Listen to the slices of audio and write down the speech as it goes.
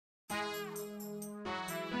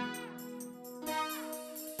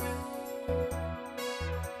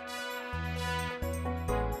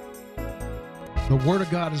The Word of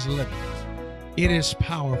God is living. It is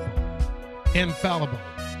powerful, infallible,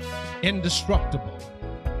 indestructible,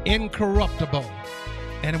 incorruptible,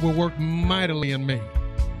 and it will work mightily in me.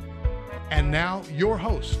 And now, your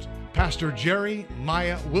host, Pastor Jerry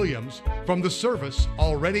Maya Williams, from the service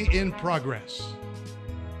already in progress.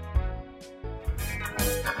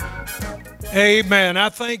 Amen. I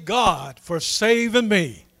thank God for saving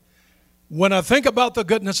me. When I think about the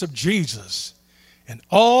goodness of Jesus and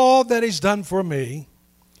all that he's done for me,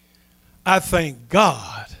 I thank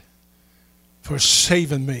God for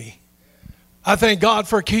saving me. I thank God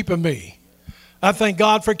for keeping me. I thank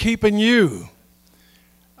God for keeping you.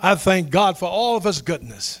 I thank God for all of his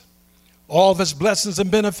goodness, all of his blessings and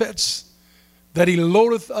benefits that he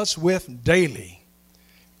loadeth us with daily.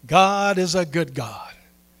 God is a good God.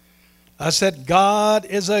 I said, God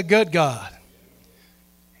is a good God.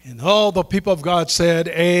 And all the people of God said,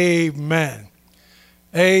 amen.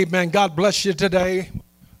 Amen. God bless you today.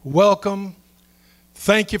 Welcome.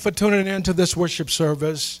 Thank you for tuning in to this worship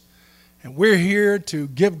service. And we're here to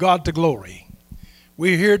give God the glory.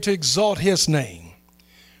 We're here to exalt his name.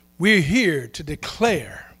 We're here to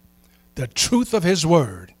declare the truth of his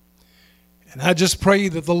word. And I just pray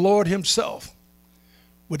that the Lord himself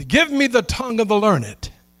would give me the tongue of the learned,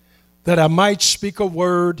 that I might speak a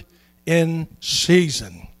word in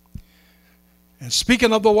season. And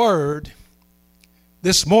speaking of the word,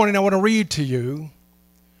 this morning I want to read to you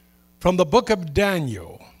from the book of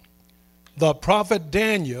Daniel, the prophet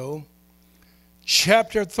Daniel,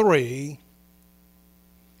 chapter 3,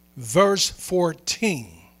 verse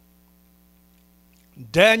 14.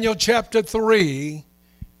 Daniel chapter 3,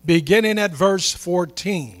 beginning at verse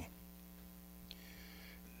 14.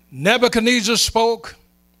 Nebuchadnezzar spoke,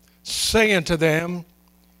 saying to them,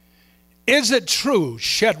 "Is it true,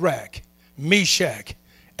 Shadrach, Meshach,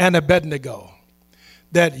 and Abednego,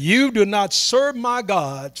 that you do not serve my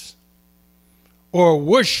gods or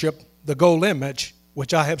worship the gold image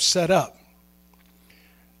which I have set up?"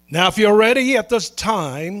 Now, if you're ready at this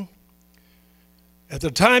time, at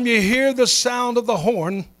the time you hear the sound of the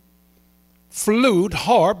horn, flute,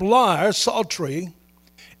 harp, lyre, psaltery,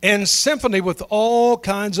 and symphony with all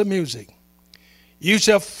kinds of music, you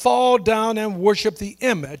shall fall down and worship the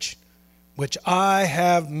image which I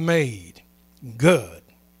have made. Good.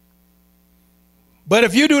 But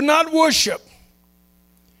if you do not worship,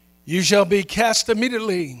 you shall be cast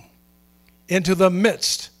immediately into the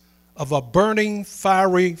midst of a burning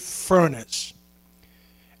fiery furnace.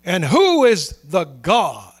 And who is the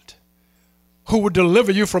God who will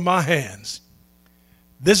deliver you from my hands?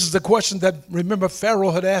 This is the question that, remember,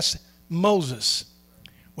 Pharaoh had asked Moses.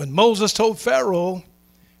 When Moses told Pharaoh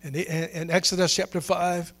in Exodus chapter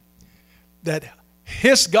 5 that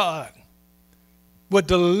his God would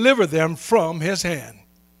deliver them from his hand,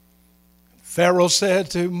 Pharaoh said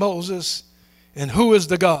to Moses, "And who is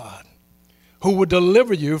the God who will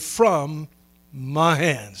deliver you from my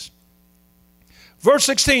hands?" Verse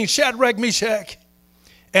 16, Shadrach, Meshach,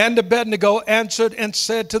 and Abednego answered and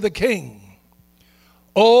said to the king,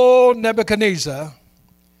 "O Nebuchadnezzar,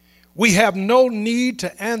 we have no need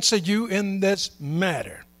to answer you in this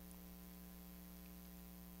matter."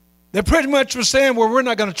 They pretty much were saying, well, we're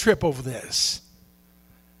not going to trip over this.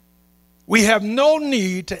 We have no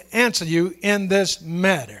need to answer you in this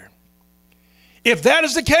matter. If that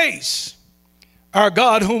is the case, our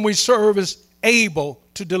God whom we serve is able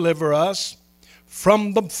to deliver us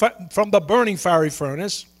from the burning fiery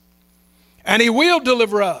furnace, and he will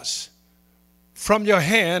deliver us from your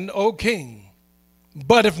hand, O king.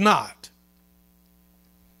 But if not,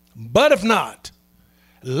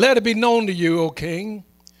 let it be known to you, O king,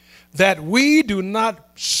 that we do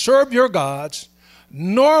not serve your gods,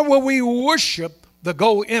 nor will we worship the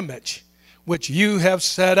gold image which you have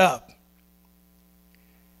set up.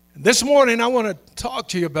 This morning I want to talk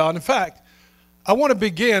to you about, in fact, I want to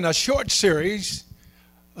begin a short series,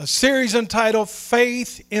 a series entitled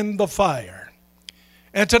Faith in the Fire.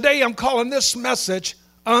 And today I'm calling this message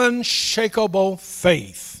Unshakable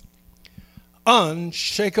Faith.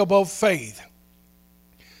 Unshakable faith.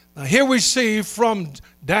 Now here we see from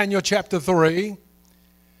Daniel chapter 3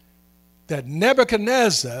 that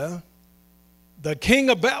Nebuchadnezzar, the king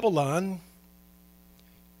of Babylon,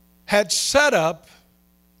 had set up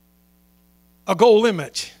a gold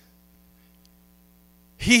image.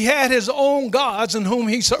 He had his own gods in whom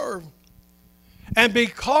he served. And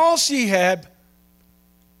because he had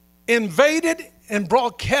invaded and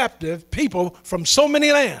brought captive people from so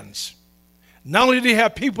many lands, not only did he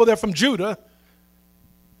have people there from Judah,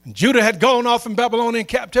 and Judah had gone off in Babylonian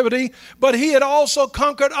captivity, but he had also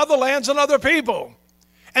conquered other lands and other people.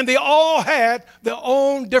 And they all had their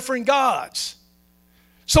own different gods.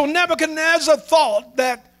 So Nebuchadnezzar thought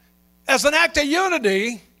that as an act of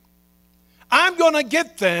unity, I'm going to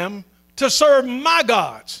get them to serve my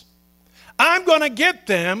gods. I'm going to get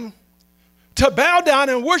them to bow down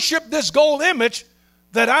and worship this gold image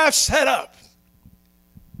that I've set up.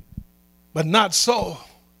 But not so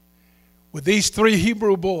with these three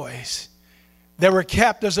Hebrew boys. They were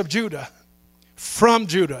captives of Judah, from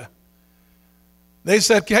Judah. They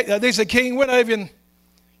said, King, we're not even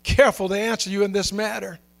careful to answer you in this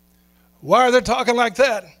matter. Why are they talking like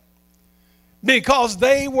that? Because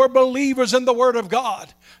they were believers in the Word of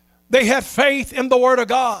God. They had faith in the Word of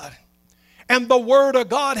God. And the Word of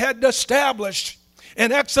God had established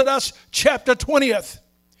in Exodus chapter 20th,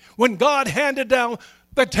 when God handed down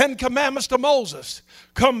the 10 commandments to Moses.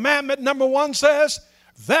 Commandment number 1 says,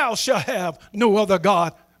 thou shalt have no other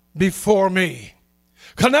God before me.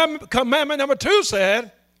 Commandment number 2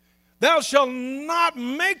 said, thou shalt not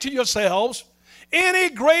make to yourselves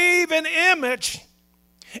any graven image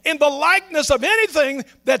in the likeness of anything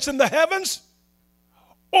that's in the heavens,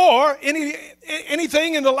 or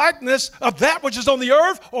anything in the likeness of that which is on the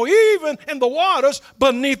earth, or even in the waters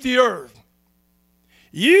beneath the earth.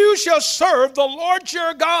 You shall serve the Lord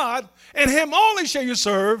your God, and him only shall you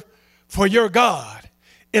serve, for your God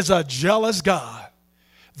is a jealous God.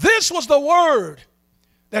 This was the word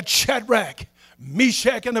that Shadrach,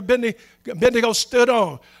 Meshach, and Abednego stood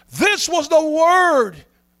on. This was the word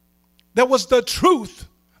that was the truth,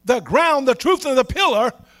 the ground, the truth, and the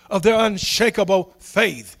pillar of their unshakable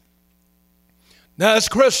faith. Now, as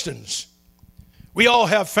Christians, we all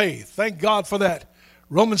have faith. Thank God for that.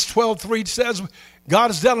 Romans 12:3 says, God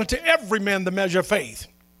has dealt unto every man the measure of faith.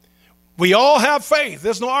 We all have faith.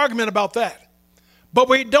 There's no argument about that. But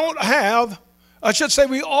we don't have, I should say,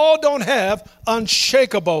 we all don't have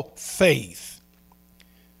unshakable faith.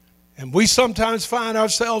 And we sometimes find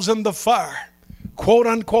ourselves in the fire, quote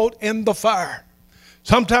unquote, in the fire.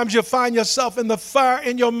 Sometimes you find yourself in the fire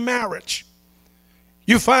in your marriage.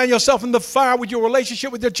 You find yourself in the fire with your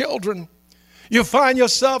relationship with your children. You find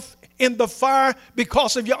yourself in the fire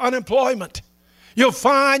because of your unemployment. You'll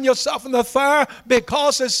find yourself in the fire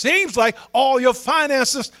because it seems like all your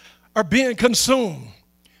finances are being consumed.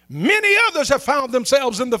 Many others have found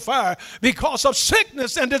themselves in the fire because of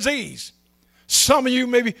sickness and disease. Some of you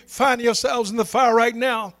may be finding yourselves in the fire right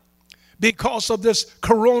now because of this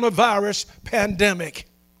coronavirus pandemic.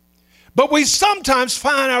 But we sometimes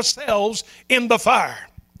find ourselves in the fire.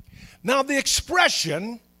 Now, the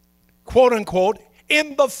expression, quote unquote,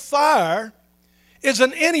 in the fire is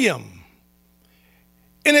an idiom.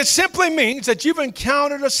 And it simply means that you've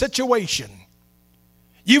encountered a situation.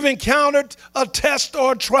 You've encountered a test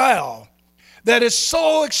or a trial that is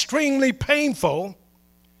so extremely painful.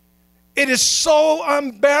 It is so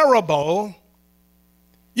unbearable.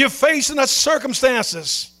 You're facing a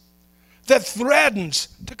circumstances that threatens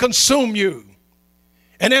to consume you.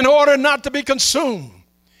 And in order not to be consumed,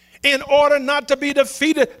 in order not to be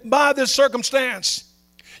defeated by this circumstance,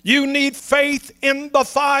 you need faith in the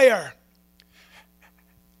fire.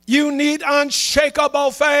 You need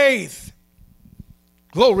unshakable faith.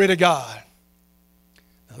 Glory to God.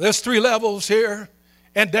 Now, there's 3 levels here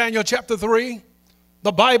in Daniel chapter 3.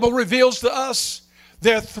 The Bible reveals to us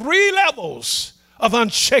there are 3 levels of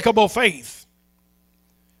unshakable faith.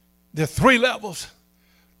 There are 3 levels.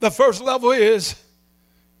 The first level is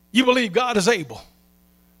you believe God is able.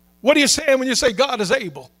 What are you saying when you say God is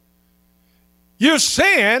able? You're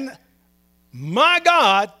saying my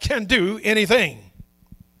God can do anything.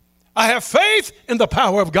 I have faith in the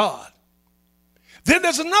power of God. Then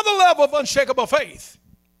there's another level of unshakable faith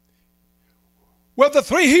where the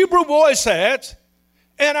 3 Hebrew boys said,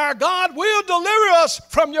 and our God will deliver us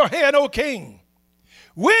from your hand, O king.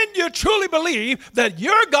 When you truly believe that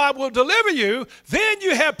your God will deliver you, then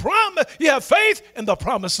you have faith in the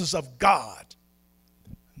promises of God.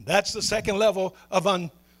 That's the second level of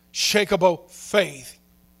unshakable faith.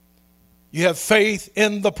 You have faith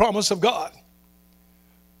in the promise of God.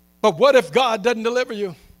 But what if God doesn't deliver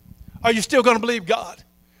you? Are you still going to believe God?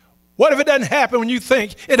 What if it doesn't happen when you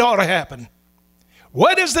think it ought to happen?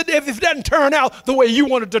 What is it if it doesn't turn out the way you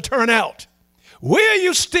want it to turn out? Will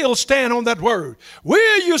you still stand on that word?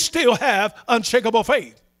 Will you still have unshakable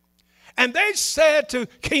faith? And they said to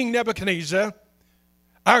King Nebuchadnezzar,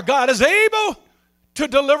 our God is able to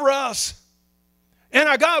deliver us, and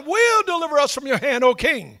our God will deliver us from your hand, O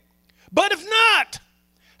king. But if not,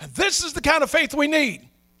 this is the kind of faith we need.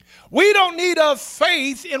 We don't need a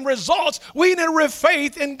faith in results. We need a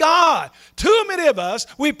faith in God. Too many of us,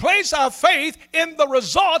 we place our faith in the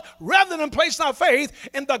result rather than placing our faith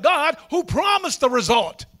in the God who promised the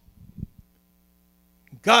result.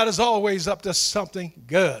 God is always up to something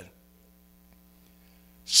good.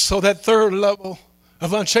 So that third level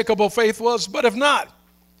of unshakable faith was, but if not,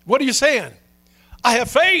 what are you saying? I have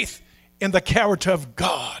faith in the character of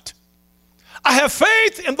God. I have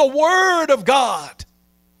faith in the word of God.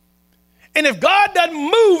 And if God doesn't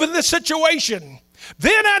move in this situation,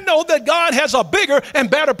 then I know that God has a bigger and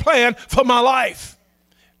better plan for my life.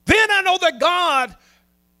 Then I know that God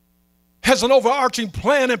has an overarching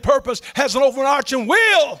plan and purpose, has an overarching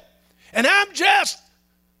will. And I'm just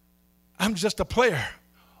a player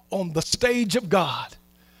on the stage of God.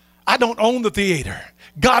 I don't own the theater.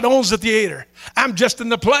 God owns the theater. I'm just in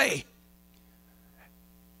the play.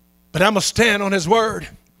 But I'm going to stand on his word.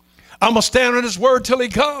 I'm going to stand on his word till he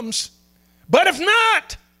comes. But if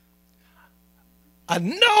not, I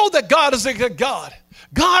know that God is a good God.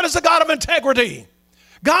 God is a God of integrity.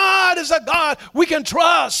 God is a God we can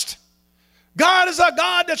trust. God is a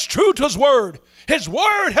God that's true to his word. His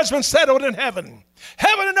word has been settled in heaven.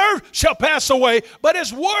 Heaven and earth shall pass away, but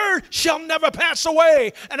his word shall never pass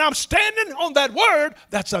away. And I'm standing on that word.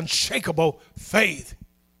 That's unshakable faith.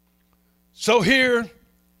 So here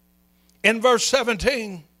in verse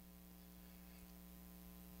 17,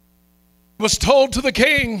 it was told to the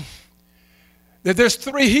king that there's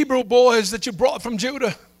 3 Hebrew boys that you brought from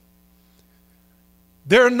Judah.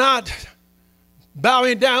 They're not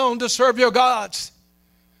bowing down to serve your gods.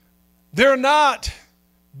 They're not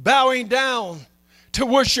bowing down to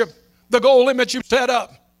worship the gold image you set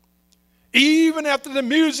up, even after the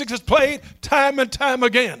music is played time and time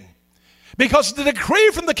again. Because the decree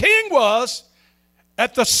from the king was,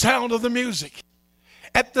 at the sound of the music,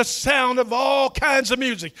 at the sound of all kinds of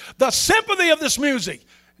music, the sympathy of this music.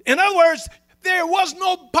 In other words, there was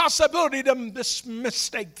no possibility to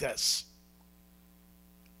mistake this.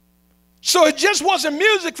 So it just wasn't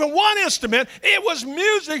music from one instrument. It was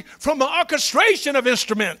music from an orchestration of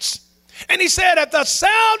instruments. And he said, at the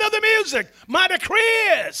sound of the music, my decree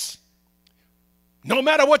is, no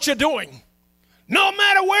matter what you're doing, no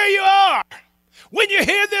matter where you are, when you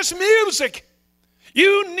hear this music,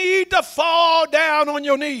 you need to fall down on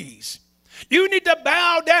your knees. You need to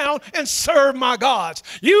bow down and serve my gods.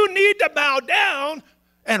 You need to bow down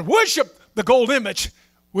and worship the gold image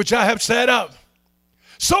which I have set up.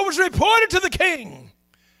 So it was reported to the king,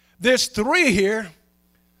 there's 3 here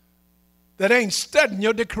that ain't studying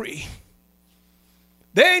your decree.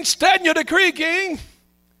 They ain't studying your decree, king.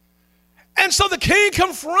 And so the king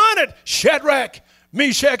confronted Shadrach,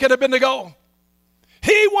 Meshach, and Abednego.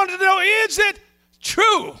 He wanted to know, is it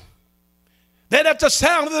true that at the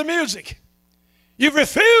sound of the music, you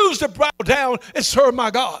refuse to bow down and serve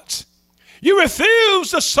my gods? You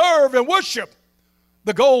refuse to serve and worship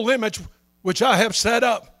the gold image which I have set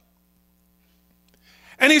up.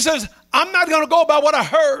 And he says, I'm not going to go by what I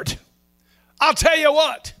heard. I'll tell you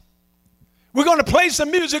what. We're going to play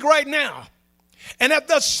some music right now. And at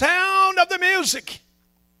the sound of the music,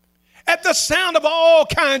 at the sound of all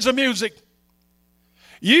kinds of music,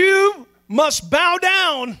 you must bow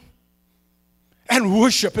down and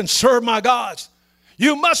worship and serve my gods.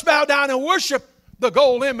 You must bow down and worship the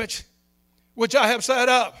gold image which I have set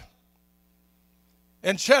up.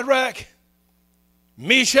 And Shadrach,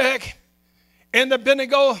 Meshach, and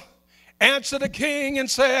Abednego answered the king and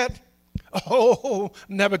said, oh,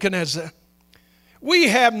 Nebuchadnezzar, we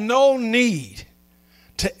have no need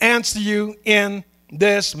to answer you in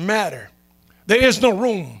this matter. There is no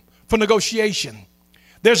room for negotiation.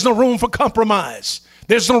 There's no room for compromise.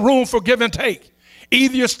 There's no room for give and take.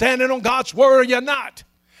 Either you're standing on God's word or you're not.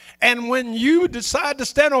 And when you decide to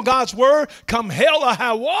stand on God's word, come hell or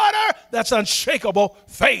high water, that's unshakable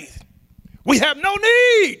faith. We have no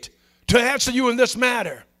need to answer you in this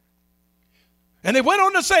matter. And they went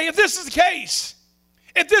on to say, if this is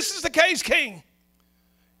the case, king,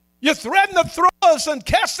 you threaten to throw us and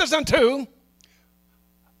cast us into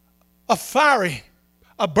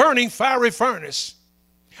a burning fiery furnace.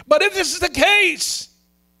 But if this is the case,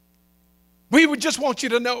 we would just want you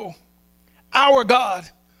to know our God,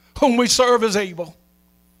 whom we serve, is able.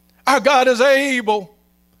 Our God is able.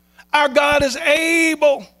 Our God is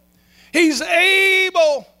able. He's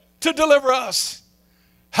able to deliver us.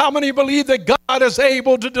 How many believe that God is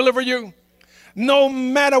able to deliver you? No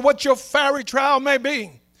matter what your fiery trial may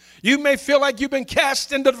be. You may feel like you've been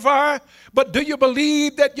cast into the fire, but do you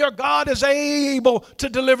believe that your God is able to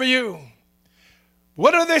deliver you?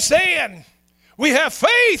 What are they saying? We have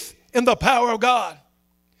faith in the power of God.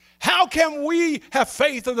 How can we have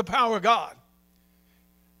faith in the power of God?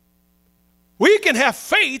 We can have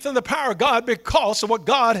faith in the power of God because of what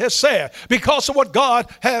God has said, because of what God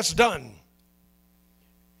has done.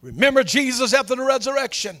 Remember Jesus after the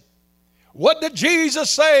resurrection. What did Jesus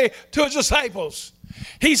say to his disciples?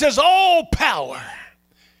 He says, all power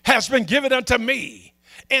has been given unto me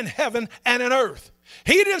in heaven and in earth.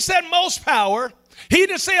 He didn't say most power. He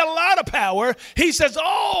didn't say a lot of power. He says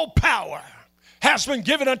all power has been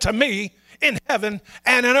given unto me in heaven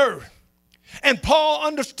and in earth. And Paul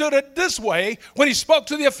understood it this way when he spoke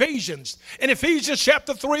to the Ephesians. In Ephesians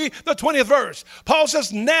chapter 3, the 20th verse, Paul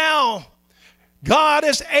says, now God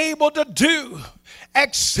is able to do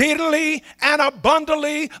exceedingly and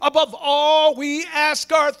abundantly above all we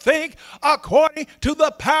ask or think, according to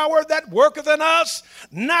the power that worketh in us.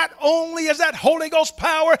 Not only is that Holy Ghost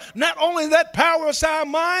power, not only that power of sound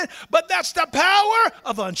mind, but that's the power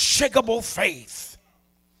of unshakable faith.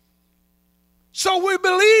 So we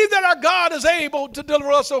believe that our God is able to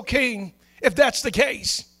deliver us, O King, if that's the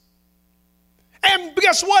case. And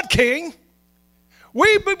guess what, King?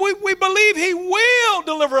 We believe he will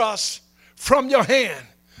deliver us from your hand.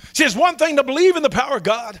 See, it's one thing to believe in the power of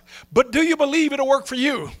God, but do you believe it'll work for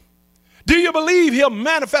you? Do you believe he'll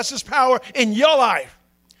manifest his power in your life?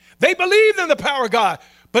 They believed in the power of God,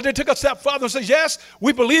 but they took a step further and said, yes,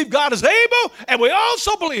 we believe God is able, and we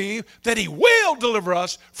also believe that he will deliver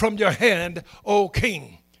us from your hand, O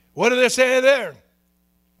King. What did they say there?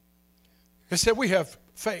 They said, we have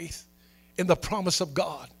faith in the promise of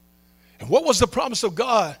God. And what was the promise of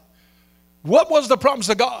God? What was the promise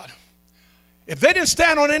of God? If they didn't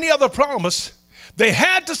stand on any other promise, they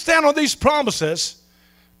had to stand on these promises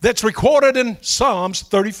that's recorded in Psalms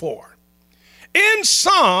 34. In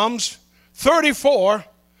Psalms 34,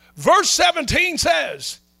 verse 17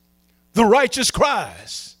 says, the righteous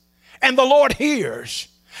cries, and the Lord hears,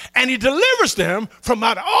 and he delivers them from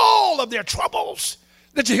out all of their troubles.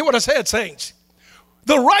 Did you hear what I said, saints?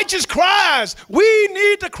 The righteous cries. We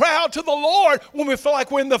need to cry out to the Lord when we feel like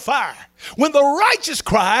we're in the fire. When the righteous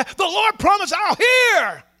cry, the Lord promised, I'll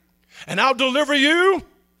hear and I'll deliver you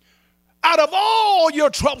out of all your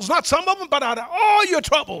troubles. Not some of them, but out of all your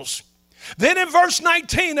troubles. Then in verse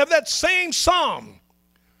 19 of that same psalm,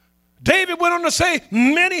 David went on to say,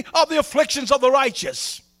 many of the afflictions of the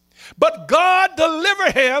righteous, but God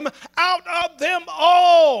delivered him out of them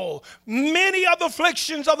all. Many of the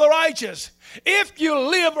afflictions of the righteous. If you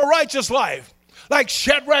live a righteous life, like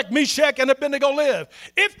Shadrach, Meshach, and Abednego live,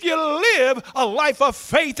 if you live a life of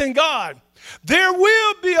faith in God, there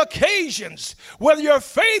will be occasions where your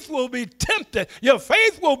faith will be tempted, your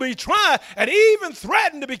faith will be tried, and even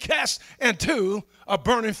threatened to be cast into a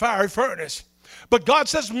burning fiery furnace. But God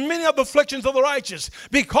says many of the afflictions of the righteous.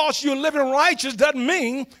 Because you live in righteous doesn't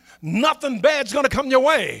mean nothing bad's going to come your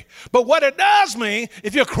way. But what it does mean,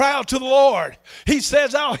 if you cry out to the Lord, he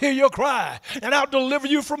says, I'll hear your cry and I'll deliver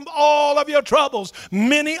you from all of your troubles.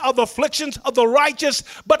 Many of the afflictions of the righteous,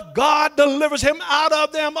 but God delivers him out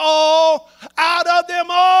of them all, out of them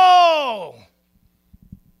all.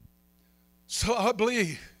 So I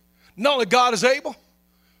believe not only God is able,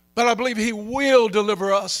 but I believe he will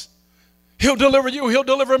deliver us. He'll deliver you. He'll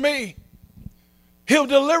deliver me. He'll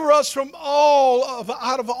deliver us from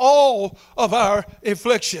out of all of our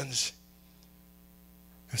afflictions.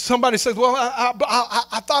 Somebody says, well,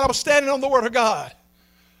 I thought I was standing on the word of God.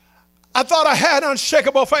 I thought I had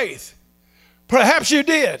unshakable faith. Perhaps you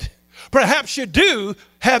did. Perhaps you do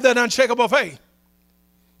have that unshakable faith.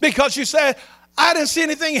 Because you said, I didn't see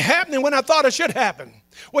anything happening when I thought it should happen.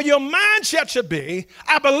 Well, your mindset should be,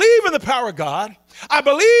 I believe in the power of God. I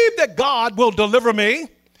believe that God will deliver me.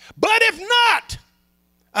 But if not,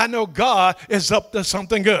 I know God is up to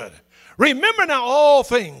something good. Remember now, all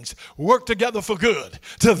things work together for good.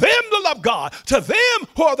 To them that love God, to them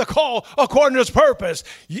who are the called according to his purpose.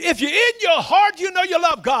 If you in your heart, you know you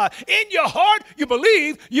love God. In your heart, you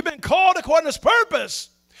believe you've been called according to his purpose.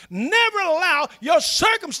 Never allow your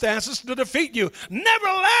circumstances to defeat you. Never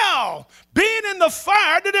allow being in the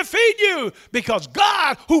fire to defeat you, because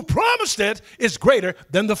God who promised it is greater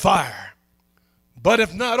than the fire. But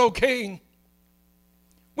if not, O King,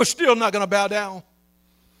 we're still not going to bow down.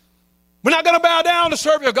 We're not going to bow down to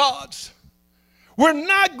serve your gods. We're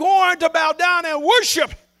not going to bow down and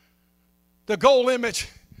worship the gold image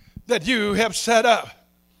that you have set up.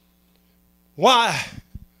 Why?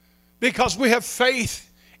 Because we have faith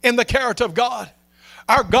in the character of God.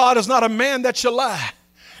 Our God is not a man that shall lie,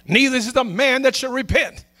 neither is he a man that shall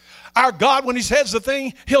repent. Our God, when he says the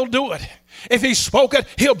thing, he'll do it. If he spoke it,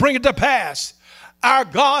 he'll bring it to pass. Our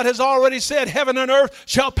God has already said heaven and earth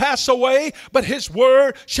shall pass away, but his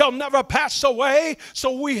word shall never pass away.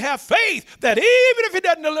 So we have faith that even if he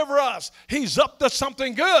doesn't deliver us, he's up to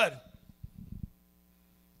something good.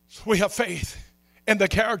 So we have faith in the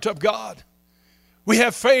character of God. We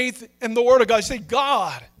have faith in the word of God. See,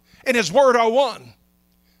 God and his word are one.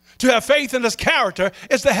 To have faith in his character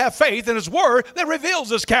is to have faith in his word that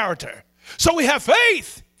reveals his character. So we have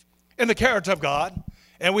faith in the character of God,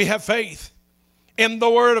 and we have faith in the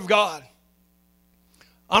word of God.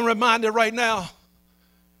 I'm reminded right now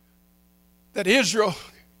that Israel,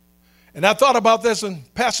 and I thought about this,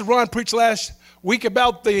 and Pastor Ron preached last week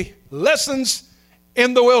about the lessons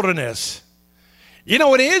in the wilderness. You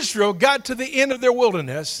know, when Israel got to the end of their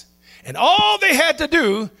wilderness, and all they had to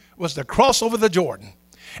do was to cross over the Jordan,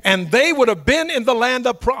 and they would have been in the land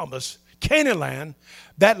of promise, Canaan land,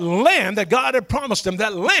 that land that God had promised them,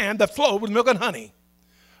 that land that flowed with milk and honey.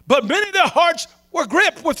 But many of their hearts were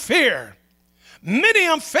gripped with fear. Many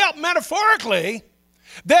of them felt metaphorically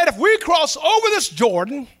that if we cross over this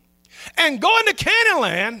Jordan and go into Canaan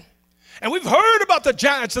land, and we've heard about the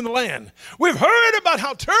giants in the land, we've heard about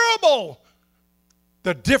how terrible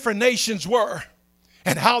the different nations were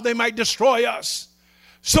and how they might destroy us.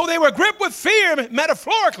 So they were gripped with fear,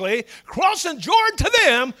 metaphorically. Crossing Jordan to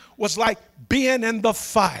them was like being in the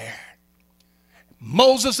fire.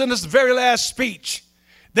 Moses, in his very last speech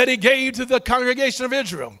that he gave to the congregation of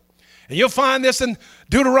Israel, and you'll find this in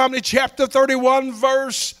Deuteronomy chapter 31,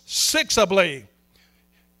 verse 6, I believe.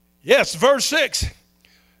 Yes, verse 6.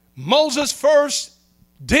 Moses first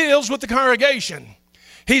deals with the congregation.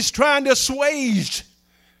 He's trying to assuage.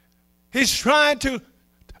 He's trying to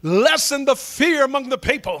lessen the fear among the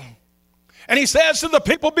people. And he says to the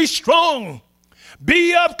people, be strong,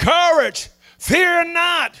 be of courage, fear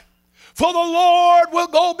not, for the Lord will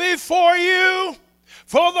go before you.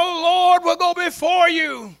 For the Lord will go before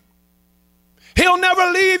you. He'll never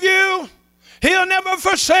leave you. He'll never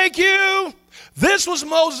forsake you. This was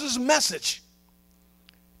Moses' message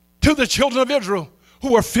to the children of Israel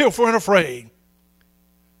who were fearful and afraid.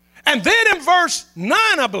 And then in verse 9,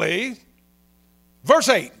 I believe, verse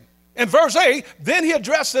 8. In verse 8, then he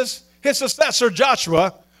addresses his successor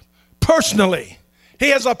Joshua personally. He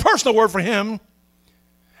has a personal word for him.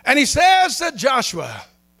 And he says to Joshua,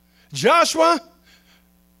 Joshua,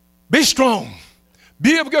 be strong,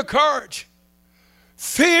 be of good courage,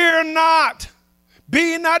 fear not,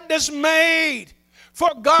 be not dismayed, for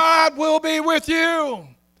God will be with you.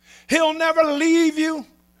 He'll never leave you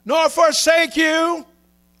nor forsake you.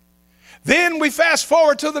 Then we fast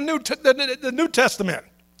forward to the New Testament.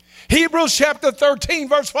 Hebrews chapter 13,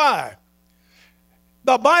 verse 5.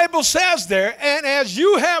 The Bible says there, and as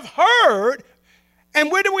you have heard, and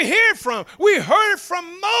where do we hear it from? We heard it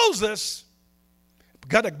from Moses.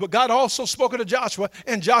 God also spoke to Joshua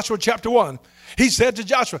in Joshua chapter 1. He said to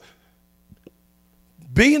Joshua,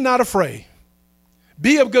 be not afraid.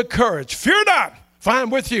 Be of good courage. Fear not, for I am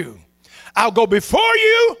with you. I'll go before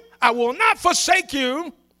you. I will not forsake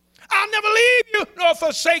you. I'll never leave you nor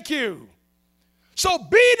forsake you. So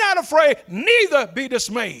be not afraid, neither be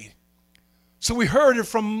dismayed. So we heard it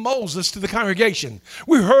from Moses to the congregation.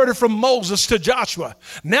 We heard it from Moses to Joshua.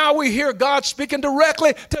 Now we hear God speaking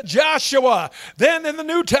directly to Joshua. Then in the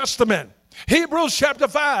New Testament, Hebrews chapter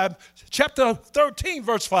 13,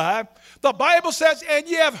 verse 5, the Bible says, and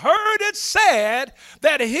ye have heard it said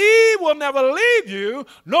that he will never leave you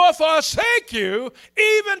nor forsake you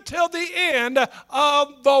even till the end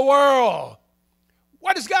of the world.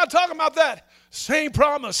 What is God talking about that? Same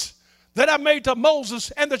promise that I made to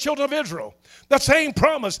Moses and the children of Israel. The same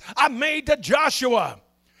promise I made to Joshua.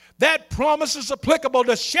 That promise is applicable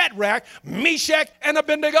to Shadrach, Meshach, and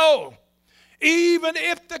Abednego. Even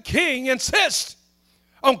if the king insists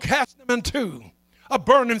on casting them into a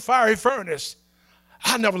burning fiery furnace,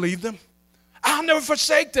 I'll never leave them. I'll never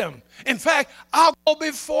forsake them. In fact, I'll go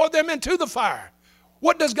before them into the fire.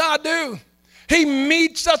 What does God do? He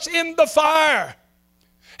meets us in the fire.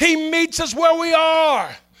 He meets us where we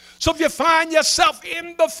are. So if you find yourself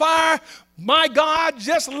in the fire, my God,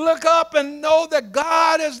 just look up and know that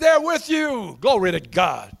God is there with you. Glory to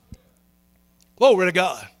God. Glory to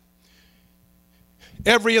God.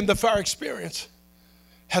 Every in the fire experience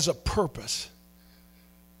has a purpose.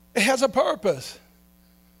 It has a purpose.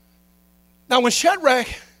 Now, when Shadrach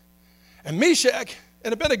and Meshach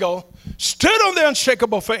and Abednego stood on their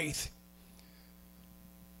unshakable faith,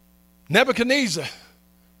 Nebuchadnezzar,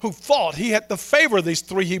 who thought he had the favor of these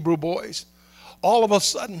three Hebrew boys, all of a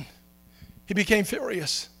sudden, he became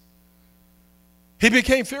furious. He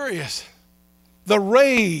became furious. The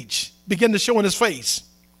rage began to show in his face.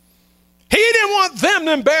 He didn't want them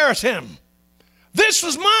to embarrass him. This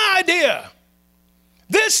was my idea.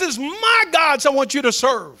 This is my gods I want you to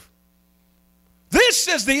serve. This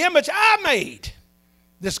is the image I made,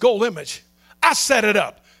 this gold image. I set it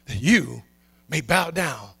up that you may bow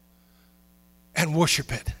down and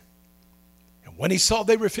worship it. And when he saw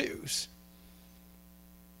they refused,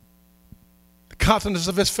 the countenance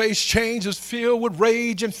of his face changed, was filled with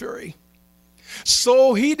rage and fury.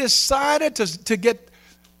 So he decided to get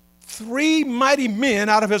 3 mighty men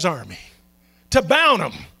out of his army to bound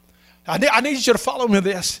them. I need you to follow me with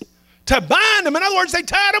this. To bind them. In other words, they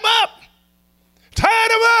tied him up.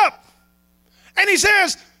 Tied him up. And he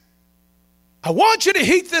says, I want you to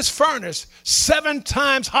heat this furnace 7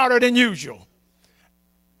 times hotter than usual.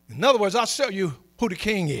 In other words, I'll show you who the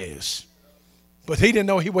king is. But he didn't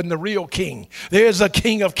know he wasn't the real king. There's a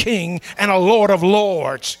King of kings and a Lord of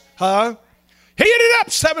lords. Huh? Heat it up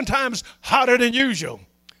 7 times hotter than usual.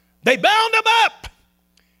 They bound him up.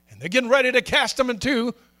 And they're getting ready to cast him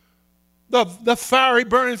into the fiery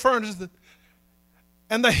burning furnace.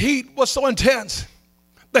 And the heat was so intense.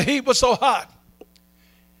 The heat was so hot.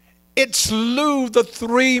 It slew the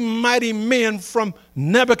 3 mighty men from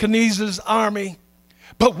Nebuchadnezzar's army.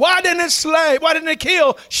 But why didn't it slay? Why didn't it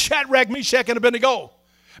kill Shadrach, Meshach, and Abednego?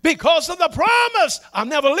 Because of the promise, I'll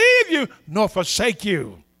never leave you nor forsake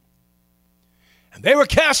you. And they were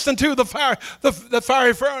cast into the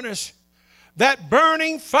fiery furnace. That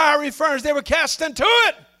burning fiery furnace, they were cast into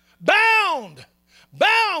it, bound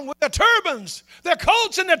with their turbans, their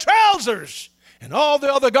coats and their trousers, and all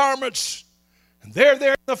the other garments. And they're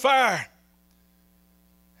there in the fire.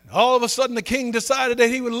 And all of a sudden the king decided that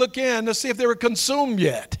he would look in to see if they were consumed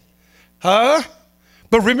yet. Huh?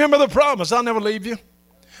 But remember the promise, I'll never leave you,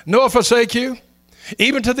 nor forsake you,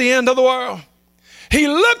 even to the end of the world. He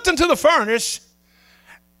looked into the furnace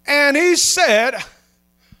and he said,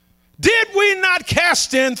 did we not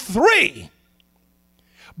cast in 3?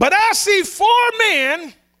 But I see 4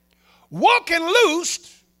 men walking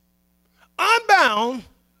loose, unbound,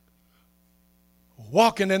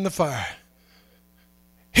 walking in the fire.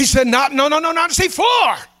 He said, no, I see 4.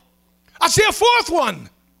 I see a 4th one.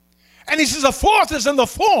 And he says, the 4th is in the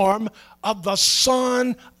form of the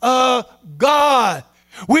Son of God.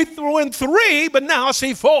 We threw in 3, but now I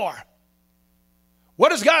see 4.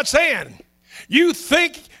 What is God saying? You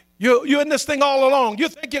think you're in this thing all alone. You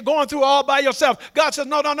think you're going through all by yourself. God says,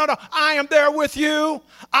 no. I am there with you.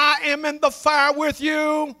 I am in the fire with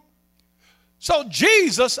you. So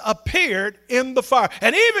Jesus appeared in the fire.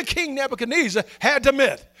 And even King Nebuchadnezzar had to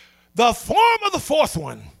admit, the form of the 4th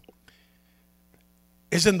one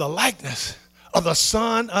is in the likeness of the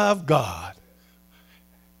Son of God.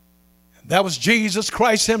 That was Jesus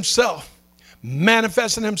Christ himself,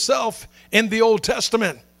 manifesting himself in the Old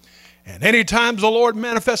Testament. And anytime the Lord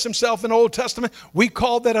manifests himself in the Old Testament, we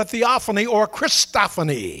call that a theophany or a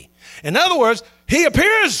Christophany. In other words, he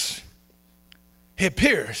appears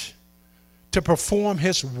to perform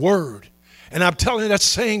his word. And I'm telling you, that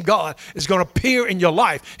same God is going to appear in your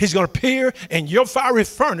life. He's going to appear in your fiery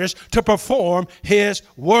furnace to perform his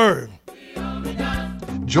word.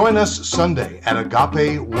 Join us Sunday at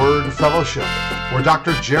Agape Word Fellowship, where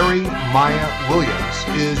Dr. Jerry Maya Williams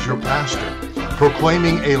is your pastor,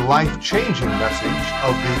 proclaiming a life-changing message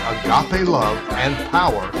of the agape love and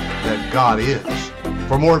power that God is.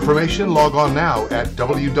 For more information, log on now at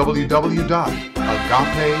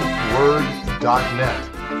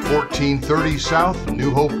www.agapeword.net, 1430 South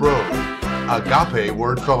New Hope Road. Agape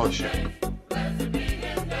Word Fellowship.